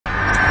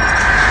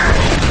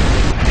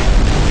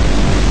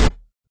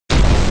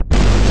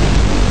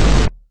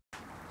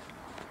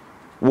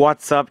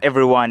What's up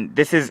everyone,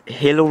 this is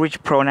Halo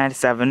Rich Pro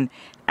 97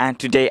 and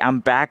today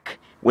I'm back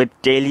with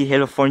daily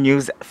Halo 4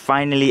 news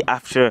finally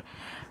after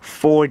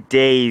 4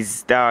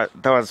 days. That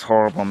was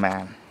horrible,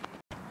 man.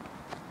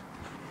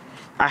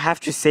 I have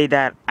to say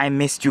that I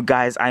missed you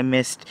guys. I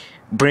missed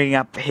bringing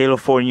up Halo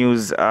 4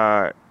 news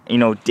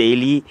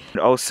daily.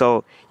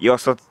 Also, you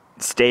also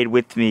stayed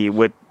with me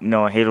with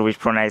Halo Rich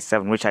Pro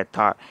 97, which I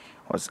thought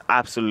was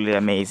absolutely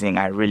amazing.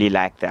 I really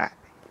like that.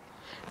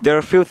 There are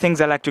a few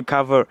things I like to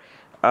cover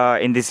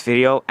in this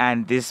video,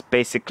 and this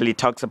basically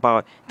talks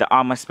about the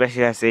armor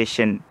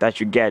specialization that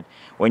you get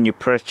when you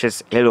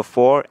purchase Halo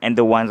 4 and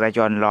the ones that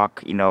you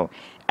unlock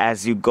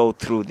as you go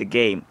through the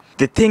game.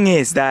 The thing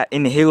is that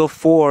in Halo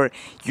 4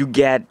 you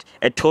get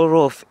a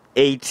total of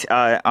 8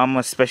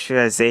 armor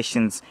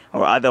specializations,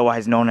 or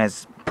otherwise known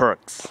as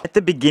perks. At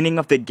the beginning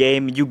of the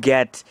game you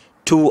get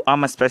 2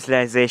 armor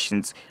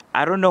specializations.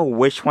 I don't know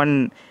which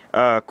one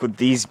could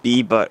these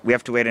be, but we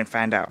have to wait and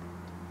find out.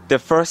 The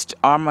first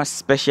armor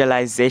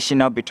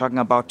specialization I'll be talking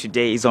about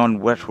today is on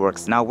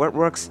Wetworks. Now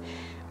Wetworks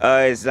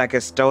is like a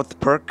stealth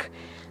perk,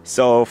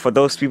 so for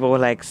those people who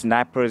like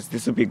snipers,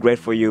 this will be great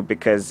for you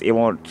because it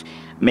won't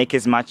make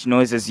as much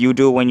noise as you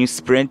do when you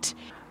sprint.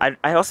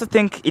 I also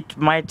think it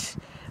might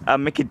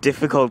make it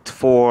difficult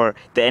for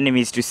the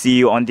enemies to see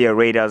you on their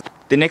radars.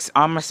 The next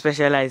armor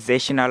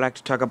specialization I'd like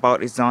to talk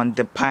about is on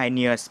the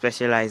Pioneer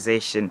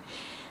specialization.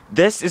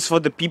 This is for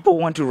the people who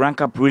want to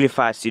rank up really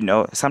fast.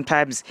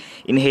 Sometimes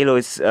in Halo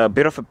it's a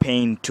bit of a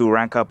pain to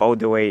rank up all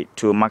the way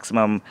to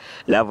maximum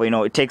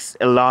level. It takes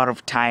a lot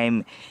of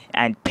time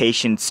and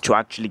patience to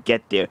actually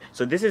get there.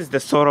 So this is the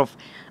sort of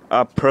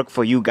perk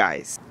for you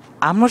guys.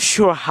 I'm not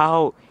sure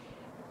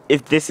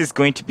if this is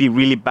going to be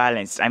really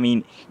balanced. I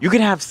mean, you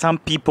can have some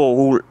people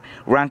who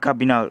rank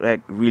up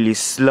like really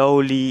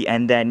slowly,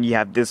 and then you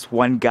have this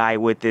one guy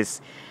with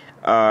this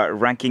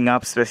ranking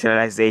up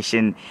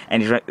specialization,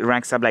 and he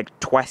ranks up like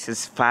twice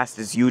as fast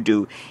as you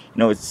do.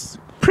 It's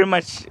pretty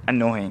much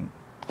annoying.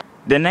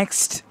 The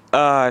next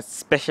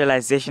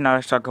specialization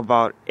I'll talk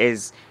about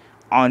is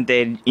on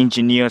the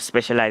engineer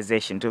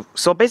specialization.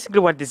 So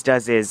basically what this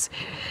does is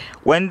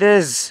when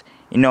there's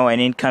an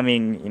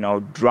incoming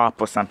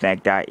drop or something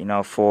like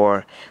that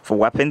for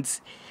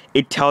weapons,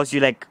 it tells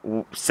you like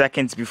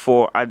seconds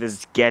before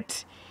others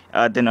get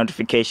the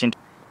notification.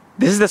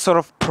 This is the sort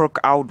of perk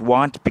I would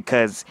want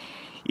because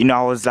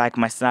I was like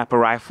my sniper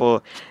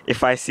rifle.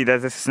 If I see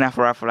there's a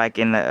sniper rifle like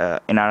in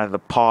another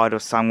pod or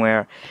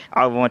somewhere,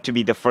 I want to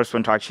be the first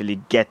one to actually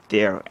get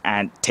there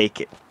and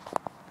take it.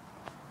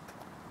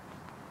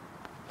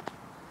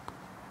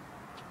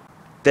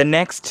 The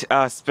next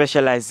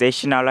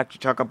specialization I'd like to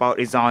talk about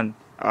is on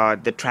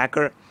the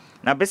tracker.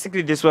 Now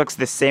basically this works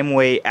the same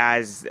way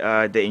as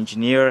the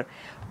engineer,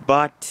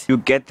 but you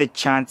get the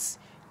chance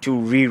to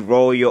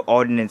re-roll your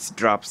ordnance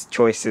drops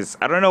choices.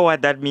 I don't know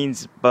what that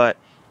means, but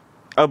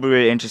I'll be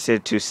really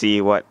interested to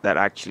see what that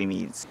actually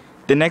means.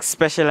 The next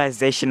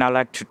specialization I'd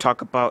like to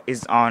talk about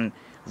is on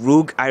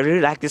Rogue. I really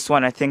like this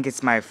one. I think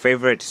it's my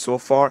favorite so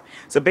far.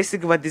 So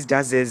basically what this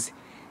does is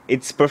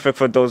it's perfect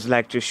for those who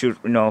like to shoot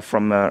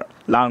from a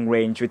long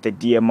range with a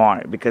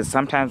DMR, because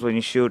sometimes when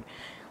you shoot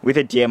with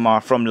a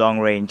DMR from long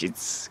range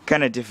it's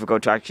kind of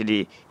difficult to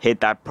actually hit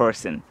that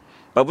person,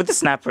 but with the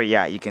sniper,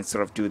 yeah, you can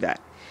sort of do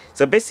that.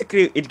 So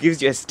basically it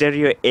gives you a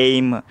stereo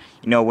aim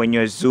when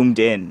you're zoomed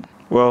in.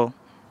 Well,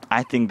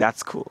 I think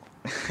that's cool.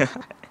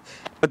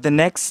 But the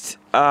next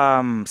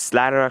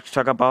slider I have to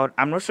talk about,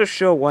 I'm not so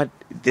sure what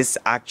this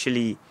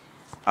actually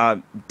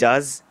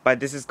does, but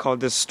this is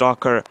called the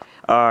Stalker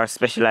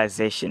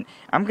specialization.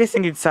 I'm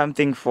guessing it's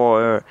something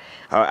for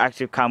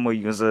active camo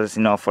users,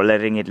 for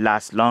letting it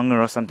last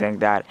longer or something like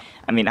that.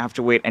 I mean, I have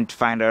to wait and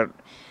find out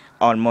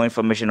on more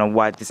information on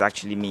what this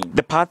actually means.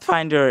 The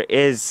Pathfinder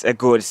is a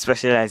good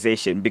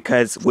specialization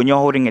because when you're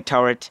holding a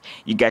turret,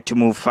 you get to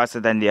move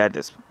faster than the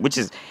others, which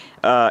is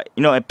a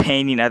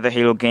pain in other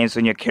Halo games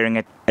when you're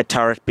carrying a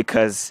turret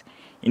because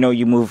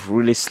you move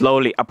really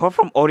slowly. Apart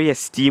from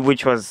ODST,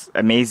 which was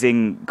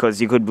amazing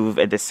because you could move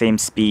at the same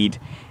speed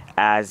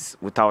as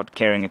without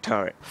carrying a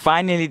turret.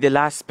 Finally, the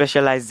last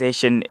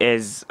specialization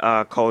is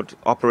called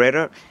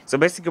Operator. So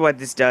basically what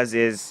this does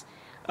is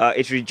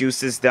it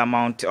reduces the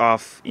amount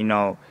of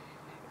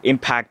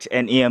impact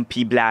an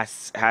EMP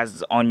blast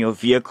has on your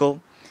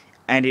vehicle,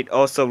 and it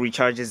also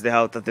recharges the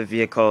health of the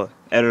vehicle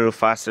a little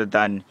faster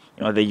than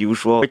the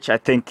usual, which I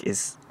think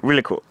is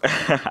really cool.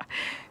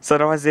 So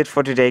that was it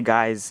for today,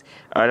 guys.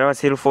 That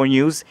was Halo 4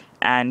 news,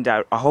 and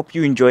I hope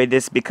you enjoyed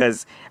this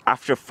because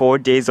after 4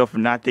 days of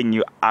nothing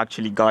you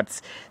actually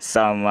got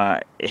some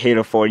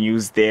Halo 4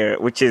 news there,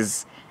 which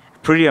is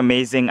pretty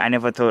amazing. I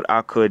never thought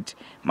I could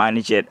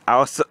manage it. I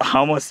also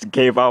almost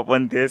gave up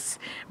on this,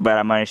 but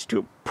I managed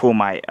to pull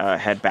my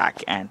head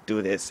back and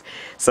do this.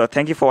 So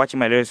thank you for watching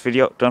my latest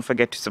video. Don't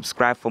forget to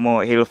subscribe for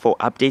more Halo 4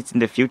 updates in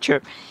the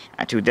future.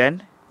 Until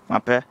then,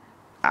 Mape.